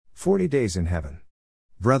40 Days in Heaven.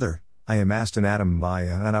 Brother, I am Aston Adam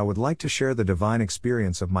Mbaya and I would like to share the divine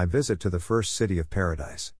experience of my visit to the first city of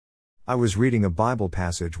paradise. I was reading a Bible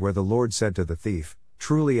passage where the Lord said to the thief,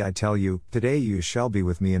 "Truly I tell you, today you shall be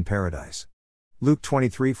with me in paradise." Luke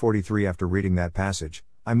 23:43. After reading that passage,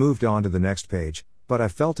 I moved on to the next page, but I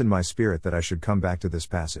felt in my spirit that I should come back to this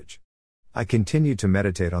passage. I continued to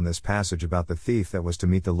meditate on this passage about the thief that was to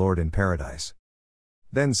meet the Lord in paradise.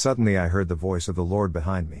 Then suddenly I heard the voice of the Lord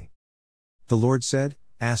behind me. The Lord said,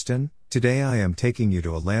 "Aston, today I am taking you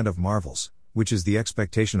to a land of marvels, which is the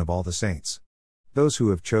expectation of all the saints. Those who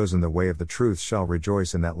have chosen the way of the truth shall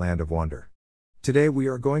rejoice in that land of wonder. Today we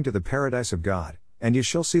are going to the paradise of God, and you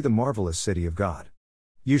shall see the marvelous city of God.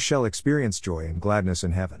 You shall experience joy and gladness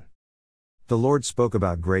in heaven." The Lord spoke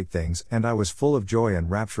about great things, and I was full of joy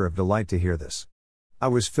and rapture of delight to hear this. I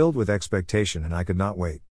was filled with expectation and I could not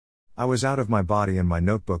wait. I was out of my body and my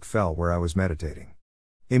notebook fell where I was meditating.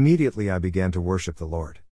 Immediately I began to worship the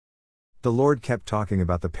Lord. The Lord kept talking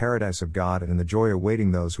about the paradise of God and the joy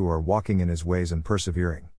awaiting those who are walking in His ways and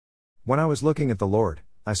persevering. When I was looking at the Lord,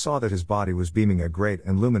 I saw that His body was beaming a great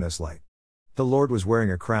and luminous light. The Lord was wearing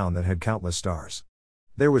a crown that had countless stars.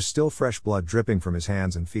 There was still fresh blood dripping from His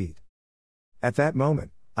hands and feet. At that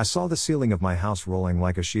moment, I saw the ceiling of my house rolling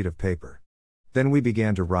like a sheet of paper. Then we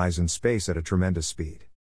began to rise in space at a tremendous speed.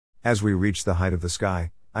 As we reached the height of the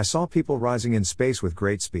sky, I saw people rising in space with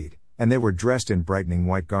great speed, and they were dressed in brightening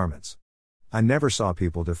white garments. I never saw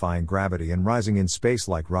people defying gravity and rising in space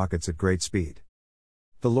like rockets at great speed.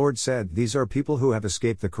 The Lord said, "These are people who have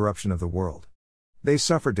escaped the corruption of the world. They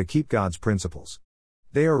suffered to keep God's principles.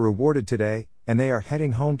 They are rewarded today, and they are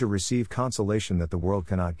heading home to receive consolation that the world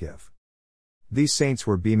cannot give." These saints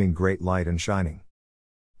were beaming great light and shining.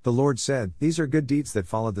 The Lord said, "These are good deeds that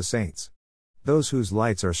followed the saints. Those whose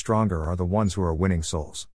lights are stronger are the ones who are winning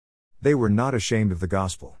souls. They were not ashamed of the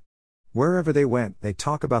gospel. Wherever they went, they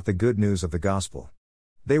talk about the good news of the gospel.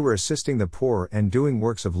 They were assisting the poor and doing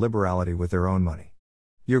works of liberality with their own money.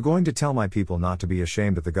 You're going to tell my people not to be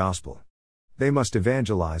ashamed of the gospel. They must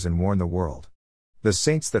evangelize and warn the world. The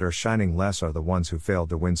saints that are shining less are the ones who failed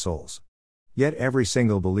to win souls. Yet every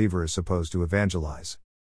single believer is supposed to evangelize.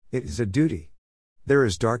 It is a duty. There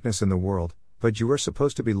is darkness in the world, but you are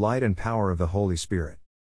supposed to be light and power of the Holy Spirit."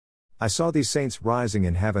 I saw these saints rising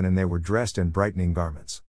in heaven and they were dressed in brightening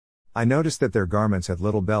garments. I noticed that their garments had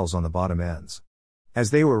little bells on the bottom ends.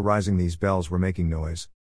 As they were rising, these bells were making noise.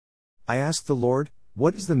 I asked the Lord,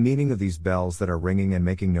 "What is the meaning of these bells that are ringing and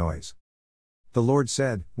making noise?" The Lord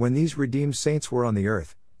said, "When these redeemed saints were on the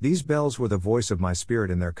earth, these bells were the voice of my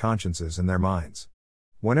Spirit in their consciences and their minds.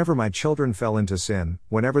 Whenever my children fell into sin,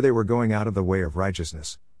 whenever they were going out of the way of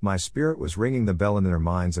righteousness, my Spirit was ringing the bell in their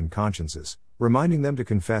minds and consciences, reminding them to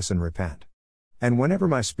confess and repent. And whenever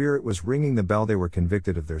my Spirit was ringing the bell, they were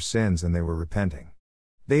convicted of their sins and they were repenting.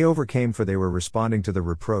 They overcame, for they were responding to the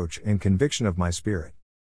reproach and conviction of my Spirit.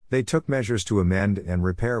 They took measures to amend and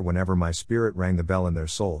repair whenever my Spirit rang the bell in their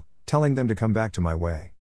soul, telling them to come back to my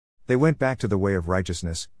way. They went back to the way of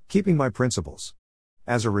righteousness, keeping my principles.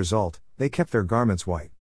 As a result, they kept their garments white.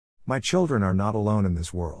 My children are not alone in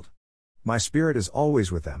this world. My Spirit is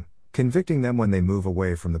always with them, convicting them when they move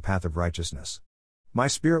away from the path of righteousness. My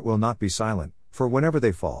Spirit will not be silent, for whenever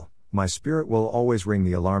they fall, my Spirit will always ring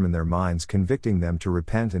the alarm in their minds, convicting them to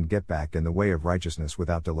repent and get back in the way of righteousness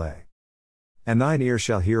without delay. And thine ear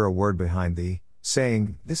shall hear a word behind thee,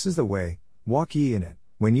 saying, This is the way, walk ye in it,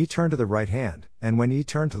 when ye turn to the right hand, and when ye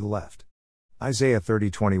turn to the left." Isaiah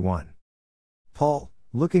 30:21. Paul,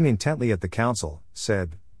 looking intently at the council,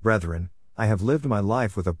 said, "Brethren, I have lived my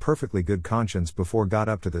life with a perfectly good conscience before God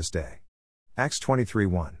up to this day." Acts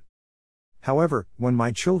 23:1. However, when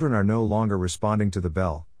my children are no longer responding to the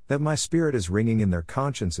bell, that my Spirit is ringing in their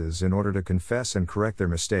consciences in order to confess and correct their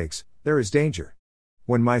mistakes, there is danger.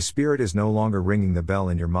 When my Spirit is no longer ringing the bell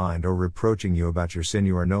in your mind or reproaching you about your sin,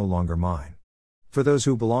 you are no longer mine. For those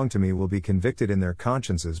who belong to me will be convicted in their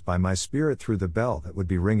consciences by my Spirit through the bell that would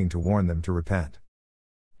be ringing to warn them to repent.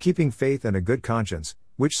 Keeping faith and a good conscience,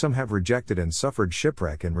 which some have rejected and suffered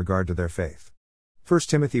shipwreck in regard to their faith. 1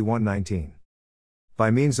 Timothy 1:19.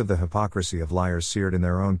 By means of the hypocrisy of liars seared in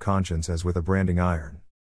their own conscience as with a branding iron.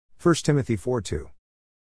 1 Timothy 4:2.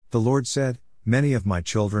 The Lord said, "Many of my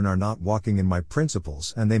children are not walking in my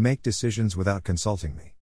principles and they make decisions without consulting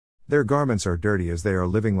me. Their garments are dirty as they are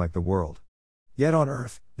living like the world. Yet on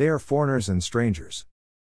earth, they are foreigners and strangers."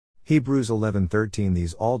 Hebrews 11:13.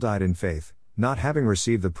 These all died in faith, not having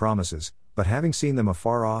received the promises, but having seen them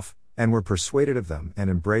afar off, and were persuaded of them and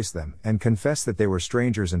embraced them, and confessed that they were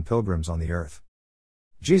strangers and pilgrims on the earth.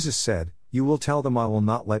 Jesus said, "You will tell them I will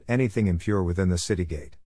not let anything impure within the city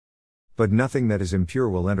gate." But nothing that is impure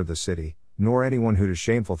will enter the city, nor anyone who does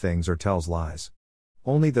shameful things or tells lies.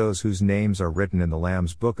 Only those whose names are written in the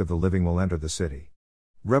Lamb's book of the living will enter the city.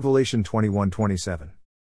 Revelation 21:27.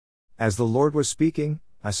 As the Lord was speaking,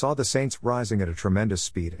 I saw the saints rising at a tremendous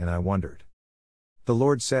speed, and I wondered. The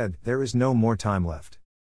Lord said, "There is no more time left.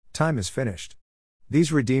 Time is finished.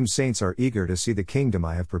 These redeemed saints are eager to see the kingdom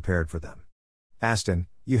I have prepared for them. Aston,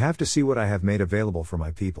 you have to see what I have made available for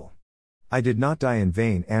my people. I did not die in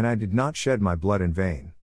vain, and I did not shed my blood in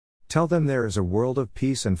vain. Tell them there is a world of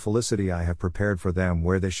peace and felicity I have prepared for them,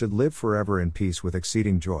 where they should live forever in peace with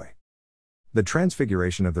exceeding joy." The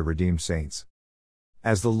transfiguration of the redeemed saints.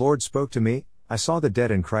 As the Lord spoke to me, I saw the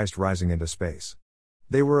dead in Christ rising into space.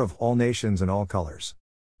 They were of all nations and all colors.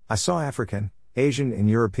 I saw African, Asian and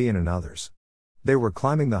European and others. They were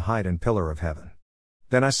climbing the height and pillar of heaven.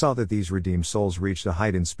 Then I saw that these redeemed souls reached a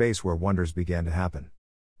height in space where wonders began to happen.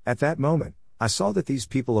 At that moment, I saw that these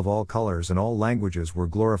people of all colors and all languages were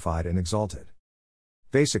glorified and exalted.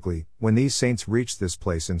 Basically, when these saints reached this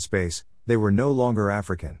place in space, they were no longer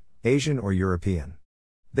African, Asian or European.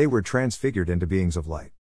 They were transfigured into beings of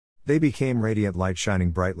light. They became radiant light shining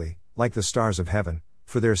brightly, like the stars of heaven,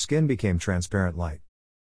 for their skin became transparent light.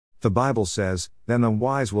 The Bible says, "Then the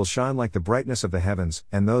wise will shine like the brightness of the heavens,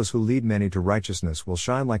 and those who lead many to righteousness will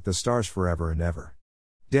shine like the stars forever and ever."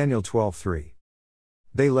 Daniel 12:3.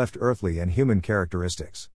 They left earthly and human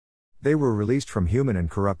characteristics. They were released from human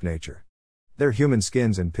and corrupt nature. Their human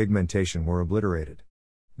skins and pigmentation were obliterated.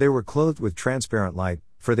 They were clothed with transparent light,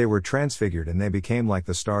 for they were transfigured, and they became like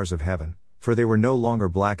the stars of heaven, for they were no longer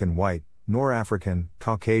black and white, nor African,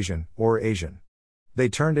 Caucasian, or Asian. They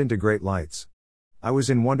turned into great lights. I was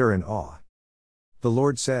in wonder and awe. The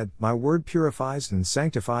Lord said, "My word purifies and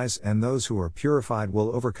sanctifies, and those who are purified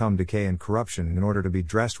will overcome decay and corruption in order to be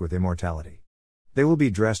dressed with immortality. They will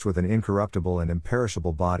be dressed with an incorruptible and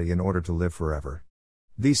imperishable body in order to live forever."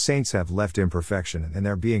 These saints have left imperfection and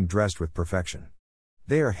they're being dressed with perfection.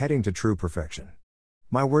 They are heading to true perfection.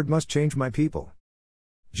 My word must change my people.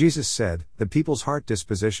 Jesus said, "The people's heart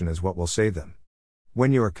disposition is what will save them."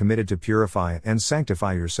 When you are committed to purify and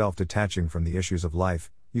sanctify yourself, detaching from the issues of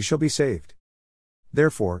life, you shall be saved.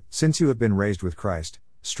 Therefore, since you have been raised with Christ,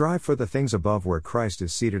 strive for the things above, where Christ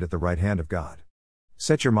is seated at the right hand of God.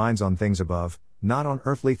 Set your minds on things above, not on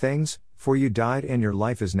earthly things, for you died and your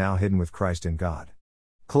life is now hidden with Christ in God.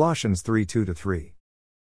 Colossians 3:2-3.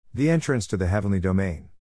 The entrance to the heavenly domain.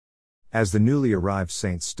 As the newly arrived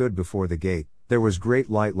saints stood before the gate, there was great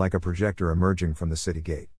light like a projector emerging from the city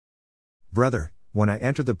gate. Brother, when I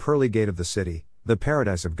entered the pearly gate of the city, the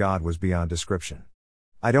paradise of God was beyond description.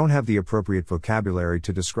 I don't have the appropriate vocabulary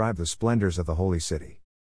to describe the splendors of the holy city.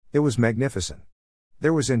 It was magnificent.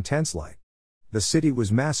 There was intense light. The city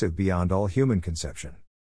was massive beyond all human conception.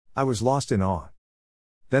 I was lost in awe.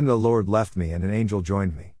 Then the Lord left me and an angel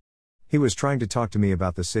joined me. He was trying to talk to me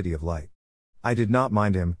about the city of light. I did not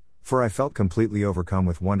mind him, for I felt completely overcome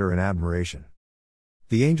with wonder and admiration.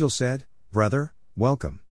 The angel said, "Brother,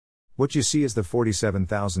 welcome. What you see is the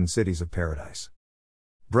 47,000 cities of paradise."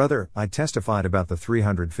 Brother, I testified about the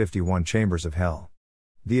 351 chambers of hell.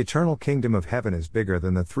 The eternal kingdom of heaven is bigger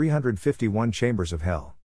than the 351 chambers of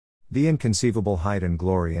hell. The inconceivable height and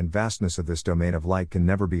glory and vastness of this domain of light can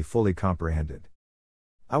never be fully comprehended.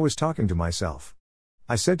 I was talking to myself.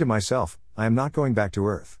 I said to myself, I am not going back to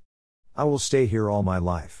earth. I will stay here all my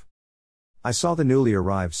life. I saw the newly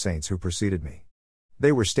arrived saints who preceded me.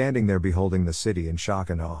 They were standing there beholding the city in shock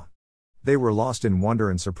and awe. They were lost in wonder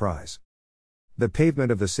and surprise. The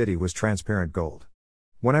pavement of the city was transparent gold.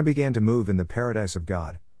 When I began to move in the paradise of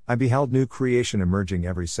God, I beheld new creation emerging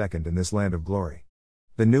every second in this land of glory.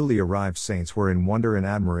 The newly arrived saints were in wonder and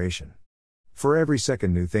admiration. For every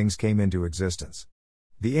second new things came into existence.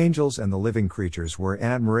 The angels and the living creatures were in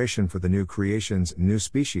admiration for the new creations and new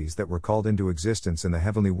species that were called into existence in the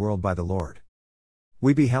heavenly world by the Lord.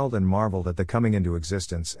 We beheld and marveled at the coming into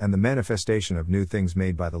existence and the manifestation of new things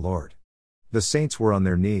made by the Lord. The saints were on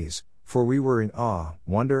their knees, for we were in awe,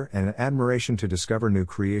 wonder, and admiration to discover new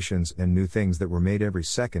creations and new things that were made every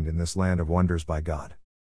second in this land of wonders by God.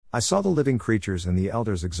 I saw the living creatures and the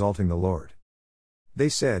elders exalting the Lord. They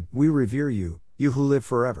said, "We revere you, you who live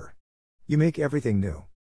forever. You make everything new.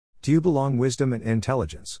 To you belong wisdom and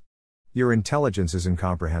intelligence. Your intelligence is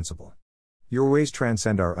incomprehensible. Your ways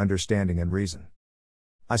transcend our understanding and reason."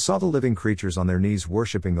 I saw the living creatures on their knees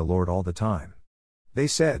worshiping the Lord all the time. They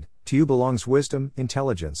said, "To you belongs wisdom,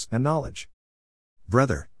 intelligence, and knowledge."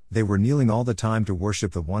 Brother, they were kneeling all the time to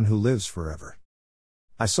worship the one who lives forever.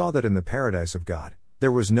 I saw that in the paradise of God,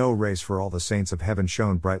 there was no race, for all the saints of heaven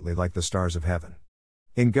shone brightly like the stars of heaven.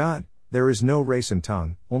 In God, there is no race and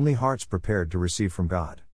tongue, only hearts prepared to receive from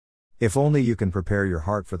God. If only you can prepare your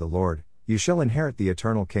heart for the Lord, you shall inherit the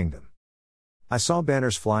eternal kingdom. I saw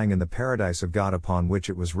banners flying in the paradise of God upon which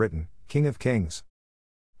it was written, King of Kings.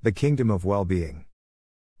 The kingdom of well-being.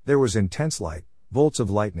 There was intense light, bolts of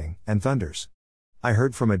lightning, and thunders. I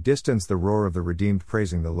heard from a distance the roar of the redeemed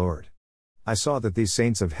praising the Lord. I saw that these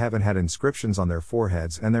saints of heaven had inscriptions on their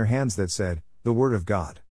foreheads and their hands that said, The Word of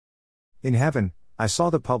God. In heaven, I saw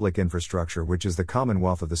the public infrastructure which is the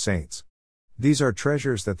commonwealth of the saints. These are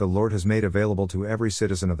treasures that the Lord has made available to every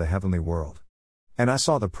citizen of the heavenly world. And I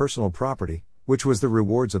saw the personal property, which was the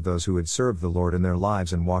rewards of those who had served the Lord in their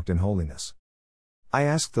lives and walked in holiness. I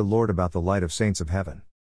asked the Lord about the light of saints of heaven.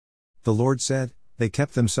 The Lord said, They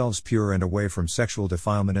kept themselves pure and away from sexual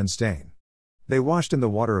defilement and stain. They washed in the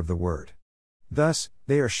water of the Word. Thus,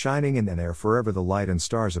 they are shining in and are forever the light and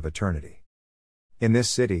stars of eternity. In this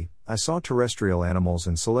city, I saw terrestrial animals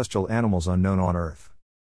and celestial animals unknown on earth.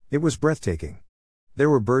 It was breathtaking. There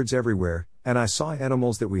were birds everywhere, and I saw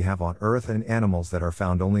animals that we have on earth and animals that are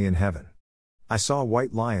found only in heaven. I saw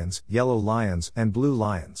white lions, yellow lions, and blue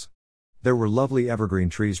lions. There were lovely evergreen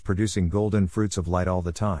trees producing golden fruits of light all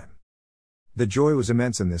the time. The joy was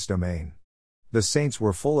immense in this domain. The saints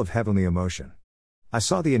were full of heavenly emotion. I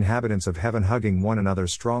saw the inhabitants of heaven hugging one another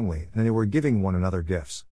strongly, and they were giving one another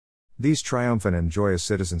gifts. These triumphant and joyous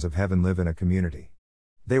citizens of heaven live in a community.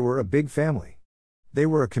 They were a big family. They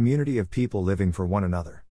were a community of people living for one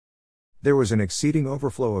another. There was an exceeding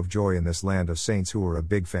overflow of joy in this land of saints who were a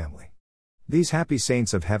big family. These happy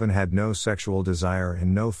saints of heaven had no sexual desire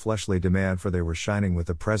and no fleshly demand, for they were shining with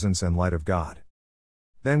the presence and light of God.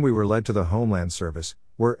 Then we were led to the homeland service,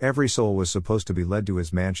 where every soul was supposed to be led to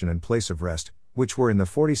his mansion and place of rest, which were in the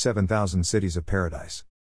 47,000 cities of paradise.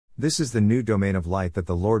 This is the new domain of light that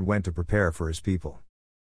the Lord went to prepare for his people.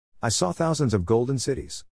 I saw thousands of golden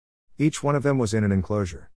cities. Each one of them was in an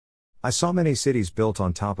enclosure. I saw many cities built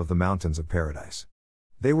on top of the mountains of paradise.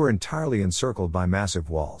 They were entirely encircled by massive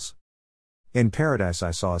walls. In paradise I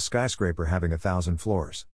saw a skyscraper having 1,000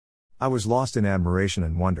 floors. I was lost in admiration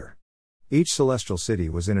and wonder. Each celestial city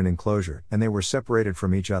was in an enclosure, and they were separated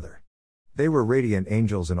from each other. They were radiant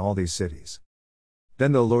angels in all these cities.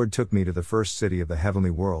 Then the Lord took me to the first city of the heavenly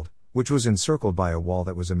world, which was encircled by a wall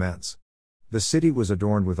that was immense. The city was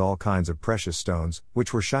adorned with all kinds of precious stones,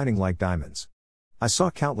 which were shining like diamonds. I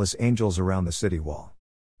saw countless angels around the city wall.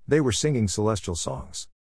 They were singing celestial songs.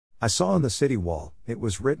 I saw on the city wall, it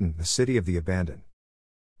was written, The City of the Abandoned.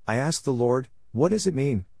 I asked the Lord, What does it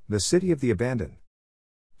mean, the city of the abandoned?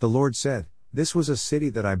 The Lord said, This was a city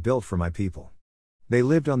that I built for my people. They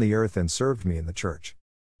lived on the earth and served me in the church.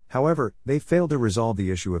 However, they failed to resolve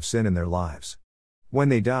the issue of sin in their lives. When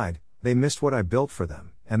they died, they missed what I built for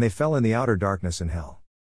them, and they fell in the outer darkness in hell.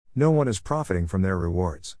 No one is profiting from their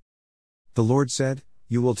rewards. The Lord said,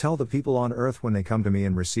 You will tell the people on earth when they come to me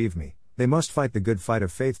and receive me, they must fight the good fight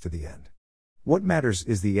of faith to the end. What matters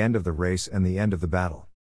is the end of the race and the end of the battle.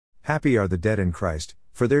 Happy are the dead in Christ,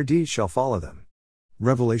 for their deeds shall follow them.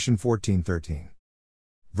 Revelation 14:13.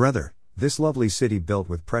 Brother, this lovely city built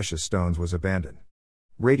with precious stones was abandoned.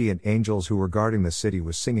 Radiant angels who were guarding the city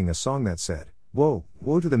was singing a song that said, Woe,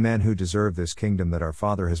 woe to the men who deserve this kingdom that our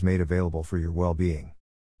Father has made available for your well-being.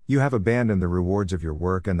 You have abandoned the rewards of your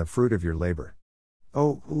work and the fruit of your labor.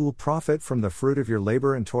 Oh, who will profit from the fruit of your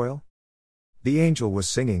labor and toil? The angel was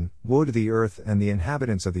singing, Woe to the earth and the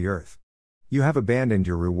inhabitants of the earth. You have abandoned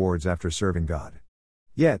your rewards after serving God.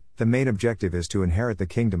 Yet, the main objective is to inherit the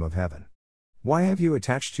kingdom of heaven. Why have you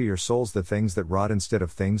attached to your souls the things that rot instead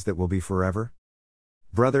of things that will be forever?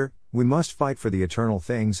 Brother, we must fight for the eternal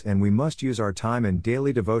things, and we must use our time in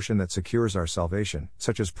daily devotion that secures our salvation,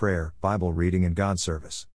 such as prayer, Bible reading and God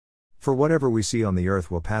service. For whatever we see on the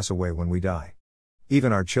earth will pass away when we die.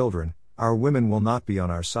 Even our children, our women will not be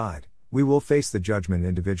on our side. We will face the judgment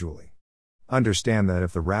individually. Understand that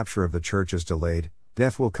if the rapture of the church is delayed,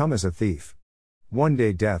 death will come as a thief. One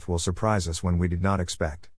day death will surprise us when we did not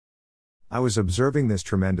expect. I was observing this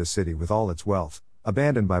tremendous city with all its wealth,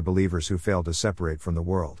 abandoned by believers who failed to separate from the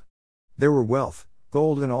world. There were wealth,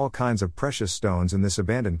 gold and all kinds of precious stones in this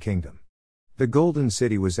abandoned kingdom. The golden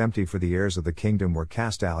city was empty, for the heirs of the kingdom were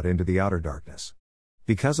cast out into the outer darkness.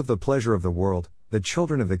 Because of the pleasure of the world, the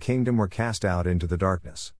children of the kingdom were cast out into the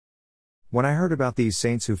darkness. When I heard about these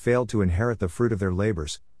saints who failed to inherit the fruit of their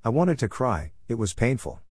labors, I wanted to cry. It was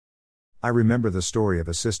painful. I remember the story of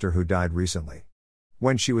a sister who died recently.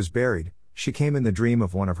 When she was buried, she came in the dream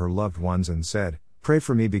of one of her loved ones and said, Pray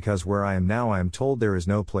for me, because where I am now I am told there is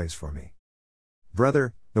no place for me.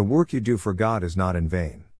 Brother, the work you do for God is not in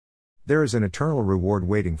vain. There is an eternal reward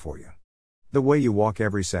waiting for you. The way you walk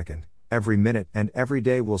every second, every minute and every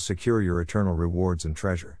day will secure your eternal rewards and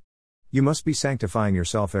treasure. You must be sanctifying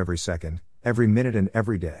yourself every second, every minute, and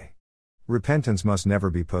every day. Repentance must never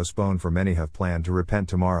be postponed, for many have planned to repent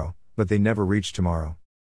tomorrow, but they never reach tomorrow.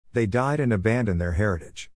 They died and abandoned their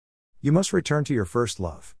heritage. You must return to your first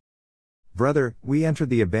love. Brother, we entered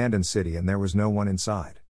the abandoned city and there was no one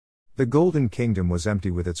inside. The golden kingdom was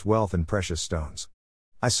empty with its wealth and precious stones.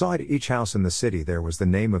 I saw at each house in the city there was the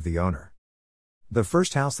name of the owner. The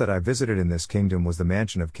first house that I visited in this kingdom was the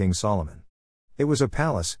mansion of King Solomon. It was a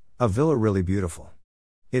palace, a villa, really beautiful.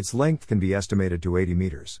 Its length can be estimated to 80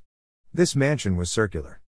 meters. This mansion was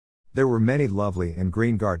circular. There were many lovely and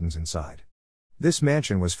green gardens inside. This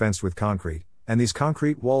mansion was fenced with concrete, and these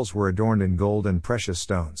concrete walls were adorned in gold and precious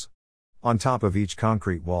stones. On top of each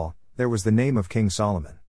concrete wall, there was the name of King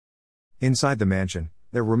Solomon. Inside the mansion,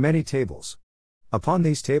 there were many tables. Upon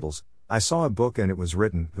these tables, I saw a book, and it was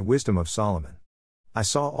written, The Wisdom of Solomon. I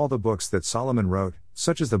saw all the books that Solomon wrote,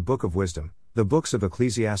 such as the Book of Wisdom, the books of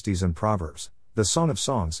Ecclesiastes and Proverbs, the Song of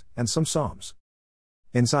Songs, and some Psalms.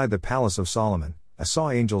 Inside the palace of Solomon, I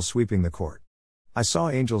saw angels sweeping the court. I saw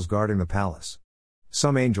angels guarding the palace.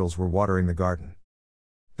 Some angels were watering the garden.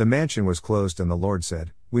 The mansion was closed, and the Lord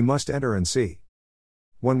said, "We must enter and see."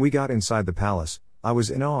 When we got inside the palace, I was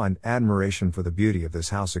in awe and admiration, for the beauty of this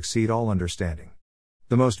house exceed all understanding.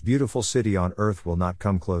 The most beautiful city on earth will not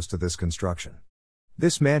come close to this construction.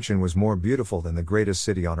 This mansion was more beautiful than the greatest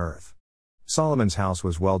city on earth. Solomon's house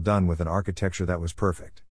was well done with an architecture that was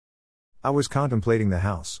perfect. I was contemplating the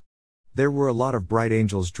house. There were a lot of bright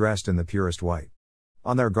angels dressed in the purest white.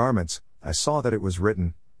 On their garments, I saw that it was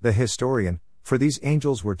written, "The Historian," for these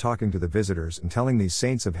angels were talking to the visitors and telling these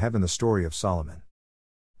saints of heaven the story of Solomon.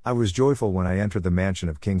 I was joyful when I entered the mansion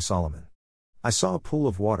of King Solomon. I saw a pool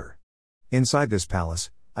of water. Inside this palace,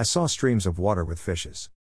 I saw streams of water with fishes.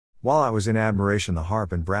 While I was in admiration, the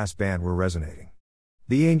harp and brass band were resonating.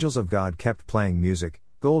 The angels of God kept playing music,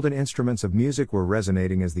 golden instruments of music were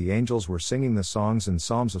resonating as the angels were singing the songs and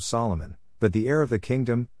psalms of Solomon, but the heir of the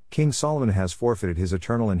kingdom, King Solomon, has forfeited his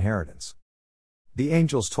eternal inheritance. The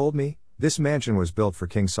angels told me, this mansion was built for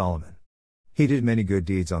King Solomon. He did many good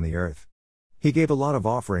deeds on the earth. He gave a lot of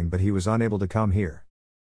offering, but he was unable to come here.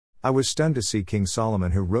 I was stunned to see King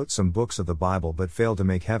Solomon, who wrote some books of the Bible but failed to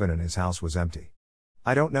make heaven, and his house was empty.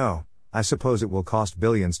 I don't know, I suppose it will cost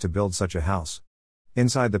billions to build such a house.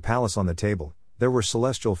 Inside the palace on the table, there were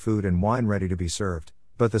celestial food and wine ready to be served,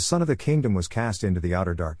 but the son of the kingdom was cast into the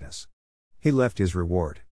outer darkness. He left his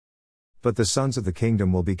reward. But the sons of the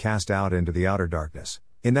kingdom will be cast out into the outer darkness.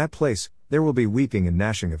 In that place, there will be weeping and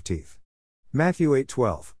gnashing of teeth. Matthew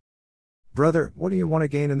 8:12. Brother, what do you want to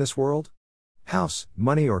gain in this world? House,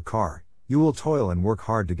 money, or car? You will toil and work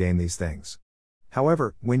hard to gain these things.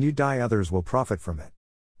 However, when you die, others will profit from it.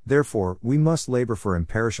 Therefore, we must labor for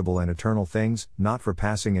imperishable and eternal things, not for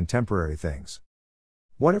passing and temporary things.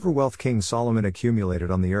 Whatever wealth King Solomon accumulated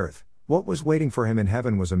on the earth, what was waiting for him in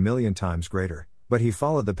heaven was 1,000,000 times greater, but he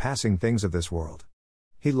followed the passing things of this world.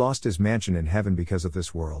 He lost his mansion in heaven because of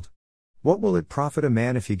this world. What will it profit a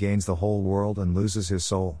man if he gains the whole world and loses his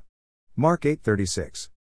soul? Mark 8:36.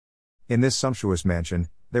 In this sumptuous mansion,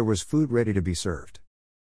 there was food ready to be served.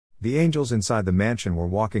 The angels inside the mansion were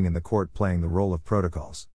walking in the court playing the role of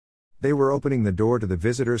protocols. They were opening the door to the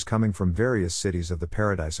visitors coming from various cities of the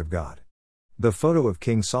paradise of God. The photo of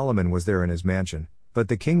King Solomon was there in his mansion, but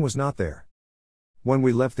the king was not there. When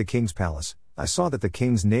we left the king's palace, I saw that the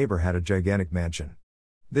king's neighbor had a gigantic mansion.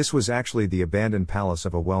 This was actually the abandoned palace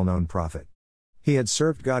of a well-known prophet. He had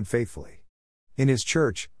served God faithfully. In his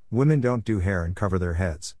church, women don't do hair and cover their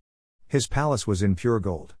heads. His palace was in pure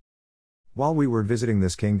gold. While we were visiting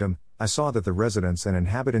this kingdom, I saw that the residents and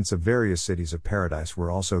inhabitants of various cities of paradise were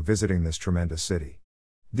also visiting this tremendous city.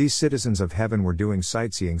 These citizens of heaven were doing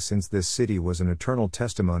sightseeing, since this city was an eternal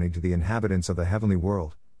testimony to the inhabitants of the heavenly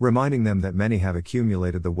world, reminding them that many have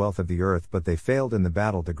accumulated the wealth of the earth, but they failed in the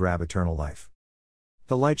battle to grab eternal life.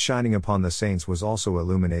 The light shining upon the saints was also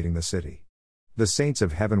illuminating the city. The saints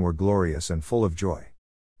of heaven were glorious and full of joy.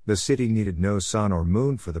 The city needed no sun or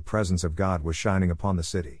moon, for the presence of God was shining upon the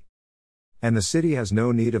city. And the city has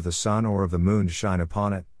no need of the sun or of the moon to shine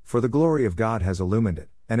upon it, for the glory of God has illumined it,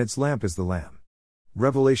 and its lamp is the Lamb.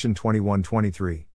 Revelation 21:23.